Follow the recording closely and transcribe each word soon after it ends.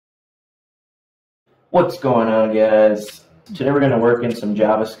What's going on, guys? Today we're going to work in some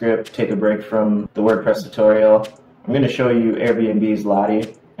JavaScript, take a break from the WordPress tutorial. I'm going to show you Airbnb's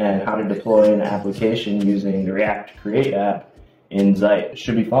Lottie and how to deploy an application using the React Create app in Zeit. It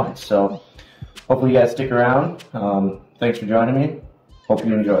should be fun, so hopefully you guys stick around. Thanks for joining me. Hope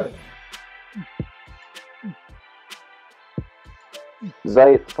you enjoy.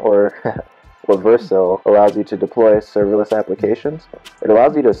 Zeit, or what Vercel, allows you to deploy serverless applications. It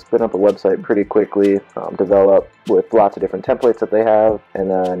allows you to spin up a website pretty quickly, develop with lots of different templates that they have, and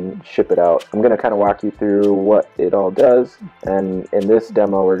then ship it out. I'm going to kind of walk you through what it all does, and in this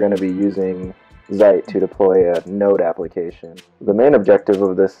demo we're going to be using Zeit to deploy a Node application. The main objective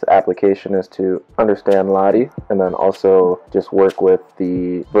of this application is to understand Lottie and then also just work with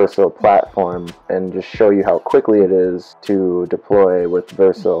the Vercel platform and just show you how quickly it is to deploy with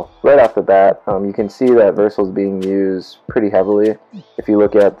Vercel. Right off the bat, you can see that Vercel is being used pretty heavily. If you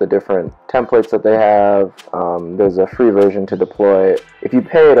look at the different templates that they have, there's a free version to deploy. If you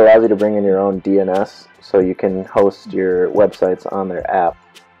pay, it allows you to bring in your own DNS so you can host your websites on their app.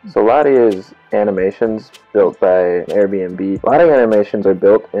 So Lottie is animations built by Airbnb. Lottie animations are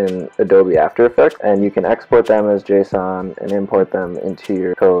built in Adobe After Effects, and you can export them as JSON and import them into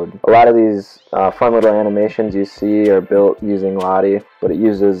your code. A lot of these fun little animations you see are built using Lottie, but it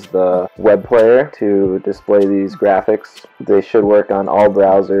uses the web player to display these graphics. They should work on all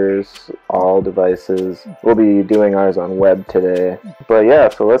browsers, all devices. We'll be doing ours on web today. But yeah,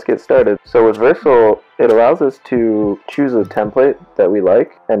 so let's get started. So with Vercel, it allows us to choose a template that we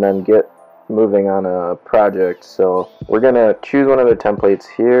like and then get moving on a project. So we're going to choose one of the templates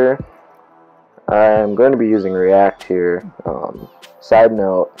here. I'm going to be using React here. Side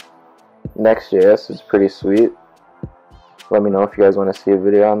note, Next.js is pretty sweet. Let me know if you guys want to see a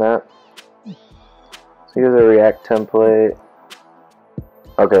video on that. So here's a React template.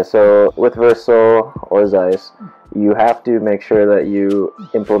 Okay, so with Vercel or Zeit, you have to make sure that you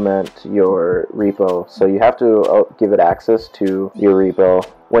implement your repo. So you have to give it access to your repo.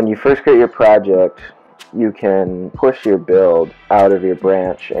 When you first create your project, you can push your build out of your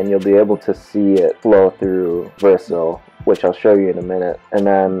branch and you'll be able to see it flow through Vercel, which I'll show you in a minute. And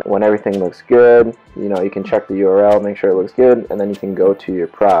then when everything looks good, you can check the URL, make sure it looks good, and then you can go to your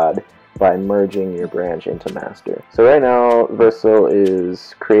prod by merging your branch into master. So right now Vercel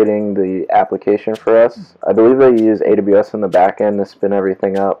is creating the application for us. I believe they use AWS in the backend to spin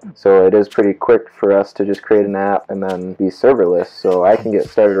everything up, so it is pretty quick for us to just create an app and then be serverless, so I can get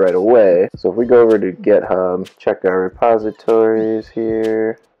started right away. So if we go over to GitHub, check our repositories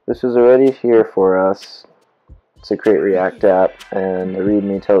here, this is already here for us to create Reactapp, and the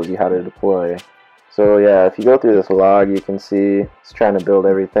README tells you how to deploy. So yeah, if you go through this log, you can see it's trying to build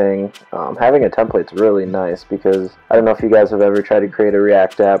everything. Having a template's really nice because I don't know if you guys have ever tried to create a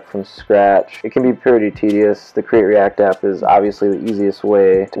React app from scratch. It can be pretty tedious. The Create React app is obviously the easiest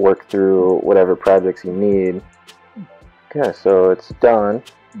way to work through whatever projects you need. Okay, so it's done.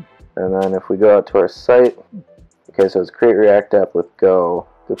 And then if we go out to our site, okay, so it's Create React app with Go,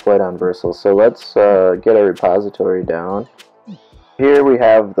 deployed on Vercel. So let's get a repository down. Here we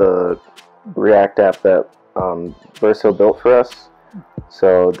have the React app that Vercel built for us.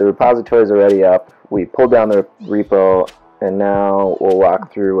 So the repository is already up. We pulled down the repo, and now we'll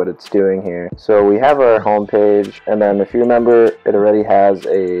walk through what it's doing here. So we have our home page, and then if you remember, it already has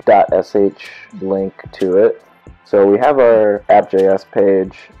a .sh link to it. So we have our app.js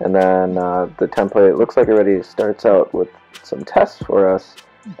page, and then the template looks like it already starts out with some tests for us.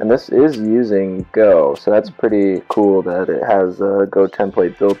 And this is using Go, so that's pretty cool that it has a Go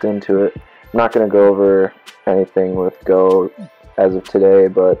template built into it. I'm not going to go over anything with Go as of today,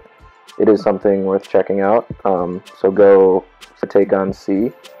 but it is something worth checking out. So Go to take on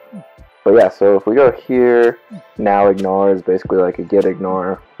C. But yeah, so if we go here, now ignore is basically like a git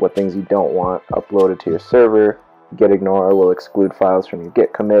ignore, what things you don't want uploaded to your server. Git ignore will exclude files from your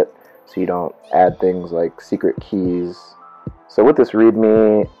git commit, so you don't add things like secret keys. So with this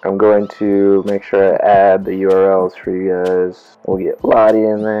README, I'm going to make sure I add the URLs for you guys. We'll get Lottie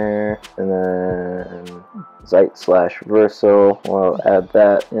in there, and then Zeit/Vercel. We'll add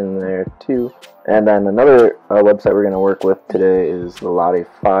that in there too. And then another website we're going to work with today is the Lottie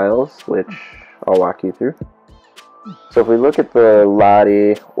files, which I'll walk you through. So if we look at the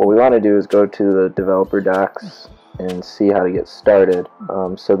Lottie, what we want to do is go to the developer docs and see how to get started.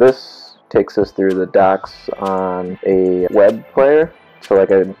 So this takes us through the docs on a web player. So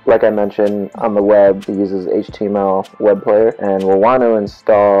like I mentioned, on the web it uses HTML web player, and we'll want to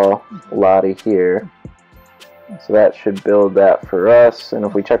install Lottie here. So that should build that for us. And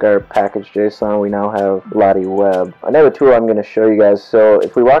if we check our package.json, we now have Lottie Web. Another tool I'm going to show you guys. So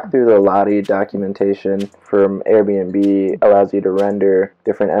if we walk through the Lottie documentation from Airbnb, allows you to render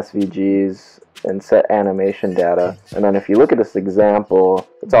different SVGs and set animation data. And then if you look at this example,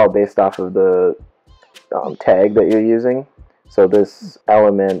 it's all based off of the tag that you're using. So this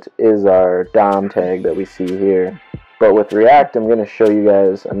element is our DOM tag that we see here. But with React, I'm going to show you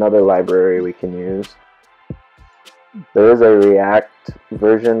guys another library we can use. There is a React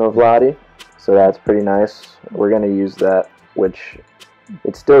version of Lottie, so that's pretty nice. We're going to use that, which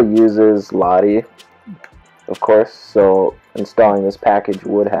it still uses Lottie, of course, so installing this package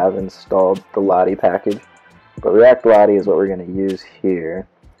would have installed the Lottie package. But React Lottie is what we're going to use here.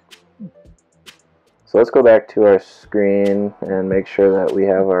 So let's go back to our screen and make sure that we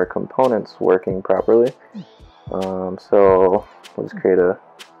have our components working properly. So let's create a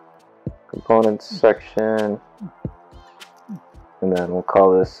components section, and then we'll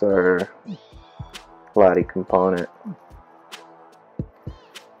call this our Lottie component.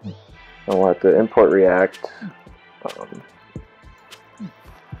 And we'll have to import React.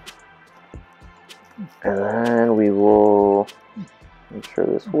 And then we will make sure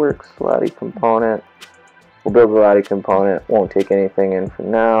this works. Lottie component. We'll build the Lottie component. Won't take anything in for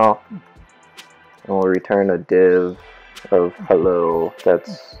now. And we'll return a div of hello.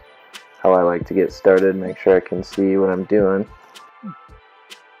 That's how I like to get started. Make sure I can see what I'm doing.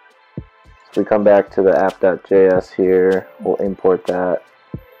 So we come back to the app.js here. We'll import that.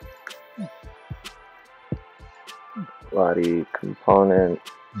 Lottie component.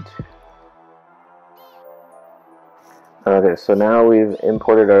 Okay, so now we've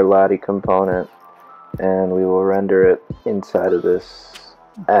imported our Lottie component, and we will render it inside of this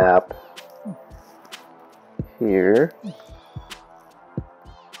app here.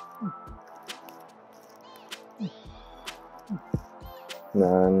 And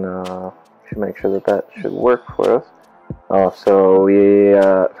then should make sure that that should work for us. Oh, so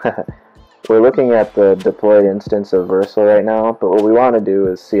we're looking at the deployed instance of Vercel right now, but what we want to do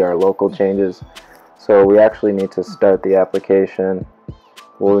is see our local changes. So we actually need to start the application.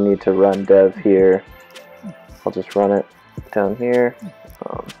 We'll need to run dev here. I'll just run it down here.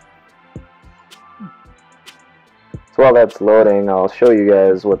 So while that's loading, I'll show you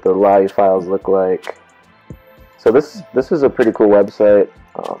guys what the Lottie files look like. So this is a pretty cool website.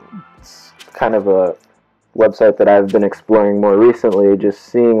 It's kind of a website that I've been exploring more recently. Just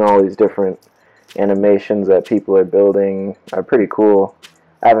seeing all these different animations that people are building are pretty cool.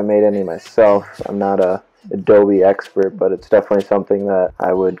 I haven't made any myself. I'm not a Adobe expert, but it's definitely something that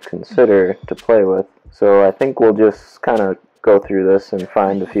I would consider to play with. So I think we'll just kind of go through this and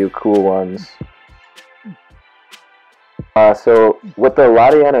find a few cool ones. So with the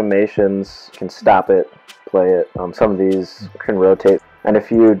Lottie animations, you can stop it, play it. Some of these can rotate. And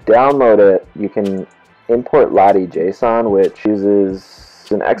if you download it, you can import Lottie JSON, which uses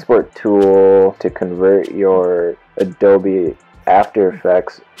an export tool to convert your Adobe After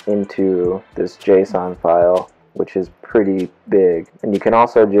Effects into this JSON file, which is pretty big. And you can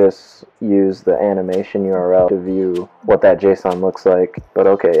also just use the animation URL to view what that JSON looks like. But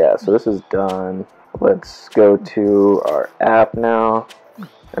okay, yeah, so this is done. Let's go to our app now.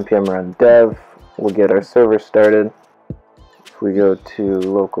 npm run dev. We'll get our server started. If we go to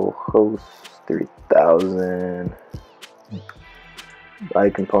localhost 3000,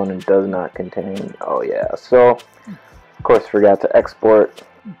 Lottie component does not contain, oh yeah, so of course forgot to export.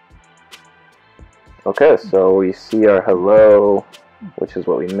 Okay, so we see our hello, which is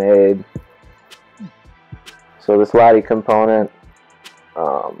what we made. So this Lottie component,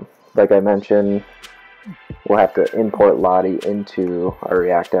 like I mentioned, we'll have to import Lottie into our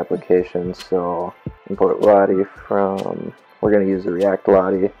React application. So import Lottie from, we're going to use the React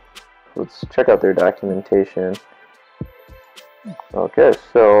Lottie. Let's check out their documentation. Okay,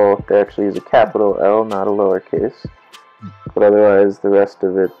 so they actually use a capital L, not a lowercase. But otherwise, the rest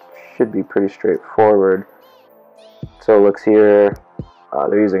of it should be pretty straightforward. So it looks here,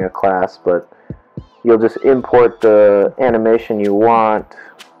 they're using a class, but you'll just import the animation you want,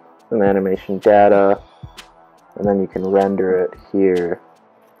 and the animation data, and then you can render it here.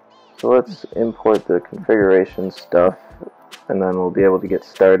 So let's import the configuration stuff, and then we'll be able to get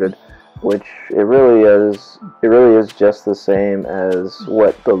started. Which it really is just the same as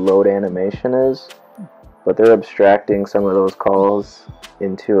what the load animation is, but they're abstracting some of those calls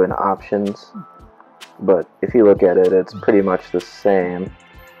into an options. But if you look at it, it's pretty much the same.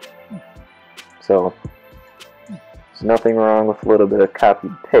 So there's nothing wrong with a little bit of copy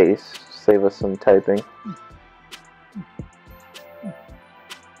paste. Save us some typing.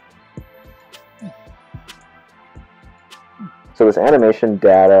 So this animation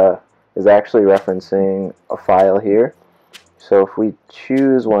data is actually referencing a file here. So if we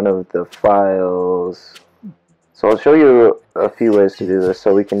choose one of the files, so I'll show you a few ways to do this.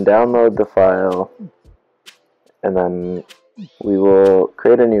 So we can download the file, and then we will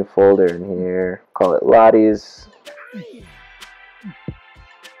create a new folder in here, call it Lottie's.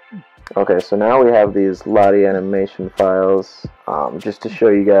 Okay, so now we have these Lottie animation files. Just to show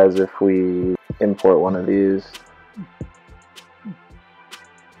you guys, if we import one of these,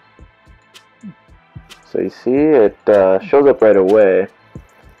 so you see it shows up right away.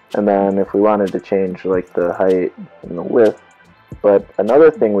 And then if we wanted to change like the height and the width, but another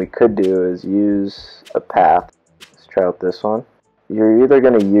thing we could do is use a path. Let's try out this one. You're either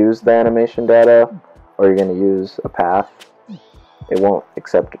going to use the animation data or you're going to use a path. It won't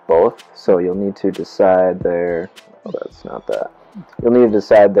accept both, so you'll need to decide there. Oh, that's not that. You'll need to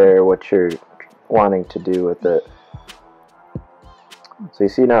decide there what you're wanting to do with it. So you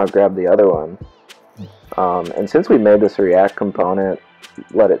see now, grab the other one. And since we made this React component,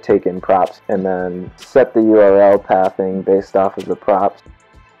 let it take in props and then set the URL pathing based off of the props.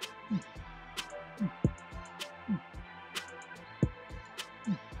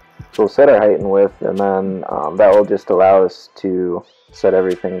 So we'll set our height and width, and then that will just allow us to set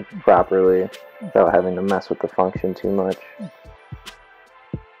everything properly without having to mess with the function too much.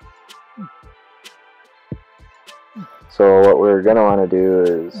 So what we're going to want to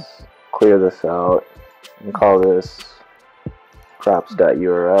do is clear this out and call this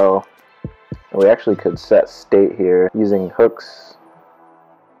props.url. And we actually could set state here using hooks.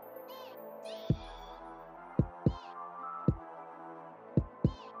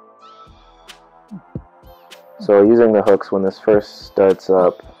 So using the hooks, when this first starts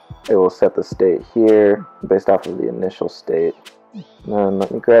up, it will set the state here based off of the initial state. And then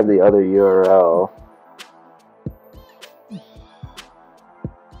let me grab the other URL.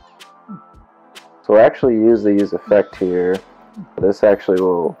 So we'll actually use the useEffect here. This actually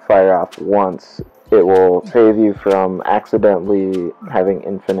will fire off once. It will save you from accidentally having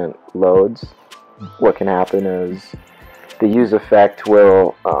infinite loads. What can happen is the useEffect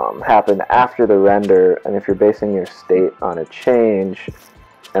will happen after the render, and if you're basing your state on a change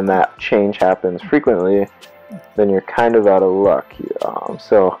and that change happens frequently, then you're kind of out of luck.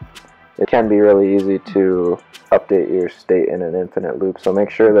 So it can be really easy to update your state in an infinite loop, so make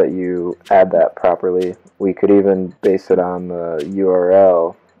sure that you add that properly. We could even base it on the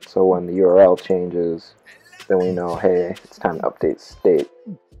URL, so when the URL changes, then we know, hey, it's time to update state.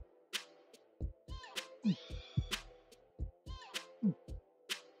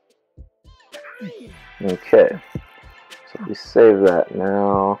 Okay, so if we save that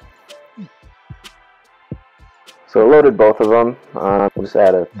now, so it loaded both of them. We'll just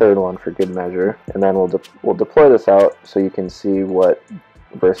add a third one for good measure, and then we'll deploy this out so you can see what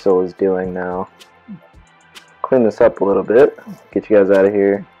Vercel is doing now. Clean this up a little bit, get you guys out of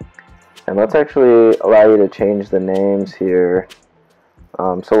here, and let's actually allow you to change the names here.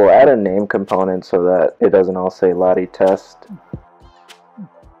 So we'll add a name component so that it doesn't all say Lottie test.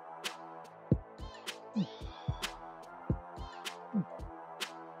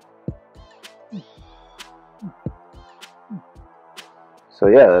 So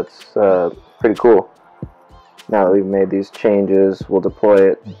yeah, that's pretty cool. Now that we've made these changes, we'll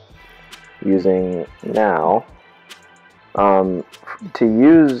deploy it using now. To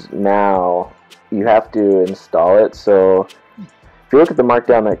use now, you have to install it. So if you look at the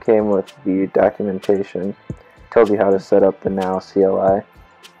markdown that came with the documentation, it tells you how to set up the now CLI.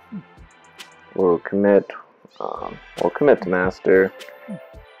 We'll commit to master.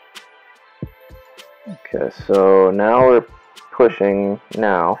 Okay, so now we're pushing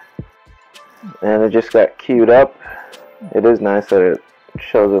now, and it just got queued up. It is nice that it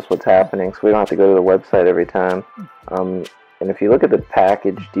shows us what's happening, so we don't have to go to the website every time. And if you look at the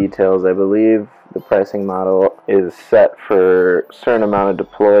package details, I believe the pricing model is set for a certain amount of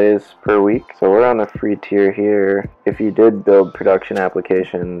deploys per week. So we're on the free tier here. If you did build production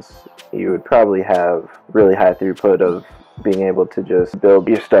applications, you would probably have really high throughput of being able to just build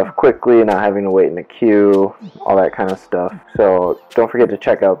your stuff quickly, not having to wait in a queue, all that kind of stuff. So don't forget to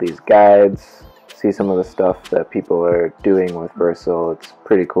check out these guides, see some of the stuff that people are doing with Vercel. It's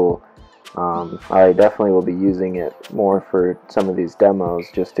pretty cool. I definitely will be using it more for some of these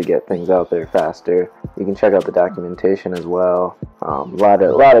demos just to get things out there faster. You can check out the documentation as well. A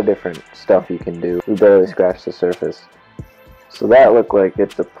lot of different stuff you can do. We barely scratched the surface. So that looked like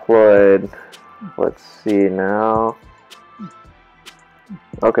it deployed. Let's see now.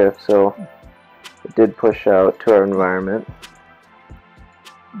 Okay, so it did push out to our environment.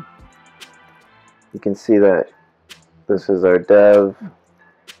 You can see that this is our dev,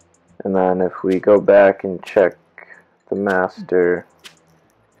 and then if we go back and check the master,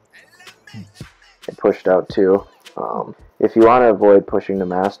 it pushed out too. If you want to avoid pushing the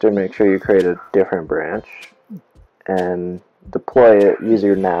master, make sure you create a different branch and deploy it, use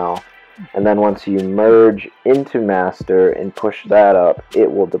your now, and then once you merge into master and push that up,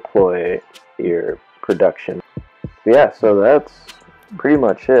 it will deploy your production. But yeah, so that's pretty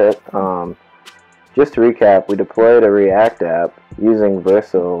much it. Just to recap, we deployed a React app using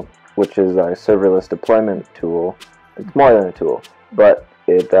Vercel, which is our serverless deployment tool. It's more than a tool, but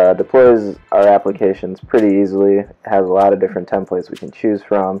it deploys our applications pretty easily. It has a lot of different templates we can choose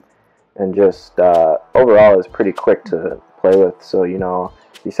from, and just overall is pretty quick to play with. So, you know,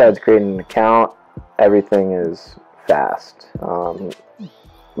 besides creating an account, everything is fast.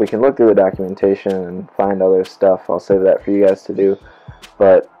 We can look through the documentation and find other stuff. I'll save that for you guys to do.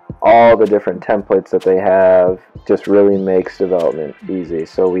 But all the different templates that they have just really makes development easy.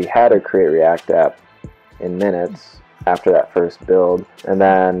 So we had to create React app in minutes after that first build. And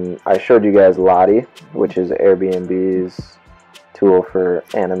then I showed you guys Lottie, which is Airbnb's tool for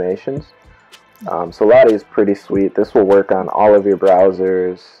animations. So Lottie is pretty sweet. This will work on all of your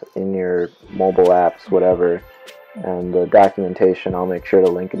browsers, in your mobile apps, whatever. And the documentation, I'll make sure to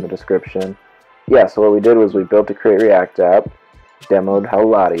link in the description. Yeah, so what we did was we built a Create React app, demoed how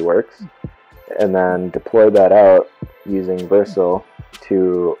Lottie works, and then deployed that out using Vercel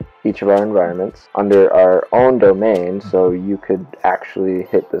to each of our environments under our own domain, so you could actually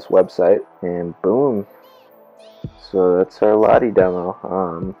hit this website and boom. So that's our Lottie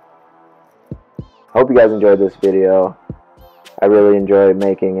demo. Hope you guys enjoyed this video. I really enjoy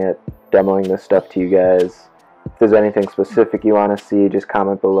making it, demoing this stuff to you guys. If there's anything specific you want to see, just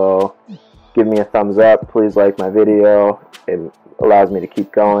comment below. Give me a thumbs up. Please like my video. It allows me to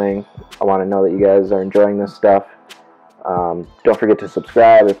keep going. I want to know that you guys are enjoying this stuff. Don't forget to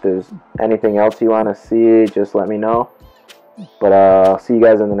subscribe. If there's anything else you want to see, just let me know. But I'll see you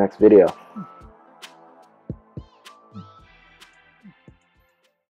guys in the next video.